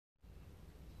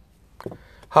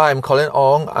Hi, I'm Colin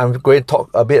Ong. I'm going to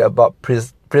talk a bit about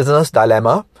prisoner's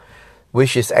dilemma,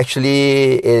 which is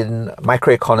actually in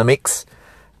microeconomics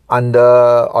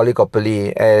under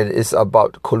oligopoly, and it's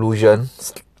about collusion.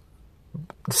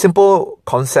 Simple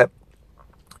concept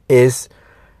is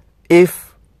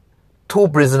if two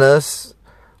prisoners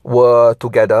were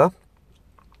together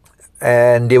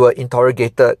and they were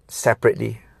interrogated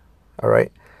separately, all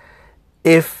right?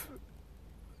 If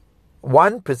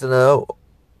one prisoner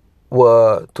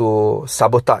were to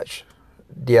sabotage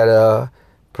the other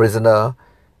prisoner,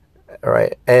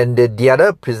 right, and the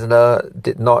other prisoner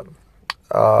did not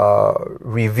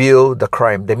reveal the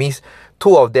crime, that means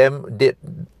two of them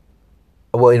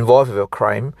were involved with a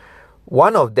crime.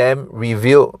 One of them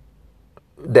revealed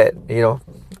that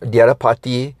the other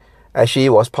party actually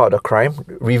was part of the crime,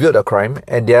 revealed the crime,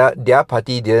 and the other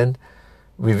party didn't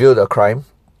reveal the crime.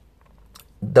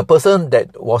 The person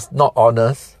that was not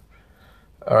honest,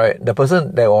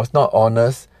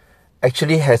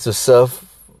 actually has to serve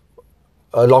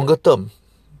a longer term,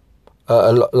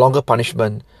 a longer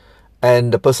punishment,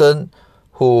 and the person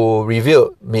who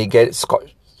revealed may get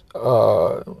scot-free,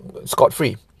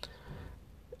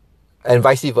 and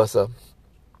vice versa.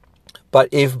 But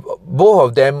if both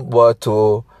of them were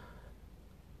to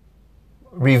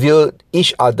reveal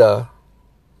each other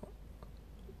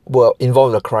were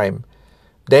involved in a crime,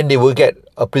 then they will get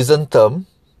a prison term.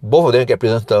 Both of them get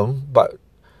prison term, but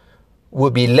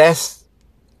would be less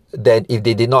than if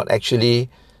they did not actually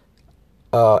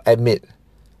admit.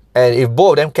 And if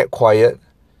both of them kept quiet,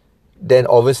 then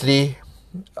obviously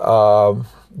both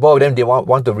of them they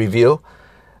want to reveal,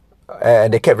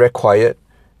 and they kept very quiet,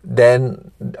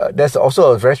 then there's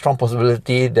also a very strong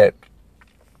possibility that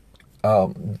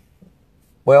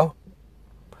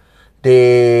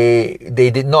they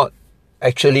did not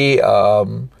actually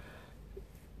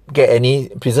get any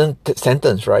prison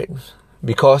sentence, right?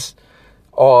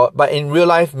 But in real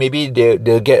life, maybe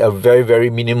they'll get a very, very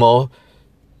minimal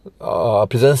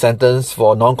prison sentence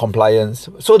for non-compliance.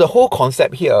 So the whole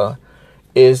concept here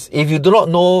is, if you do not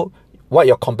know what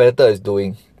your competitor is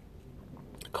doing,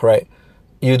 correct?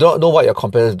 You don't know what your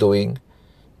competitor is doing,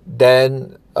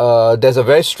 then there's a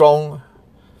very strong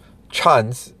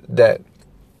chance that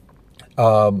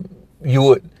you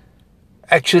would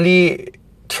actually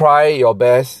try your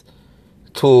best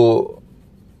to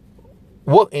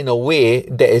work in a way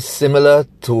that is similar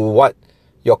to what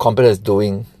your competitor is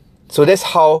doing. So that's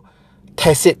how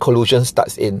tacit collusion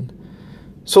starts in.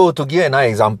 So to give another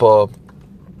example,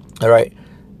 all right,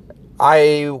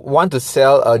 I want to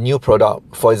sell a new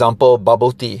product, for example,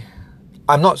 bubble tea.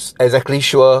 I'm not exactly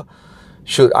sure,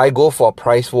 should I go for a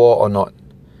price war or not?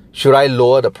 Should I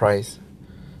lower the price?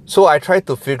 So I try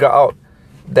to figure out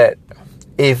that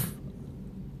if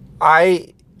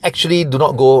I actually do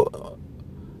not go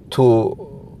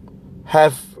to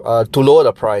have to lower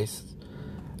the price,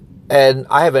 and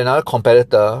I have another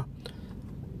competitor,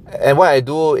 and what I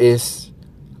do is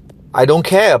I don't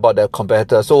care about the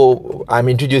competitor, so I'm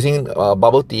introducing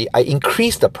bubble tea. I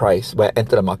increase the price when I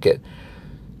enter the market,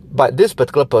 but this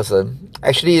particular person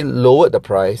actually lowered the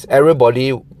price.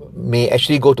 Everybody may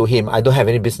actually go to him. I don't have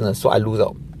any business, so I lose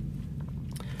out,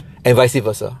 and vice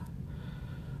versa.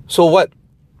 So what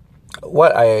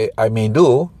I may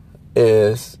do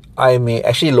is I may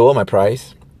actually lower my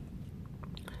price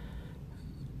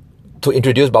to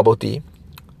introduce bubble tea,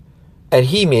 and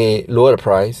he may lower the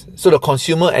price, so the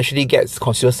consumer actually gets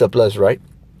consumer surplus, right?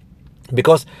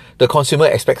 Because the consumer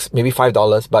expects maybe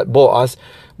 $5, but both of us,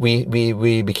 we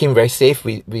became very safe.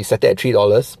 We set it at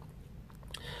 $3,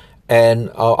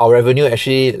 and our revenue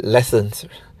actually lessens.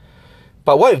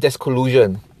 But what if there's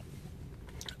collusion?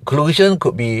 Collusion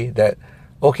could be that,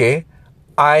 okay,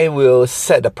 I will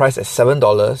set the price at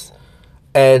 $7,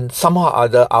 and somehow or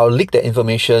other I'll leak the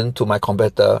information to my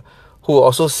competitor, who will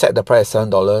also set the price at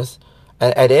 $7.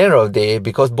 And at the end of the day,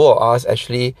 because both of us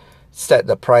actually set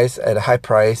the price at a high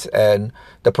price, and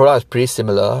the product is pretty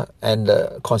similar, and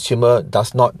the consumer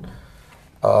does not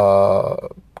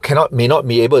may not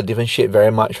be able to differentiate very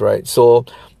much, right? So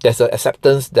there's an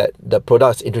acceptance that the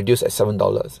product is introduced at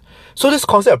 $7. So this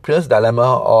concept of prisoner's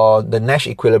dilemma, or the Nash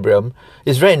equilibrium,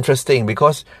 is very interesting,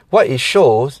 because what it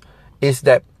shows is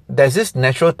that there's this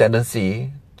natural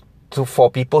tendency for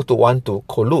people to want to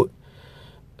collude,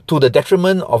 to the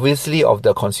detriment, obviously, of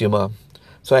the consumer.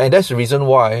 So, and that's the reason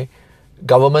why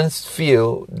governments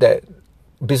feel that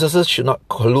businesses should not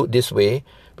collude this way,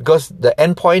 because the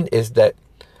end point is that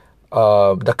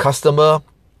the customer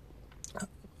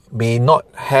may not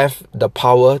have the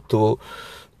power to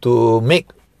make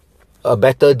a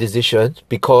better decision,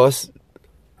 because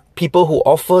people who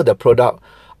offer the product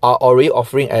are already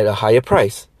offering at a higher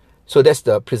price. So that's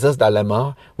the prisoner's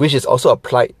dilemma, which is also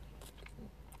applied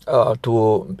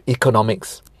to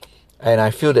economics. And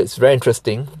I feel that it's very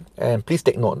interesting, and please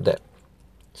take note of that.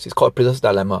 It's called prisoner's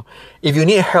dilemma. If you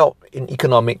need help in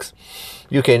economics,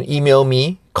 you can email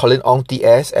me,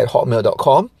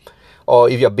 colinongts@hotmail.com, or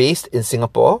if you're based in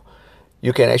Singapore,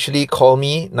 you can actually call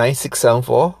me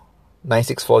 9674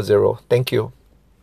 9640. Thank you.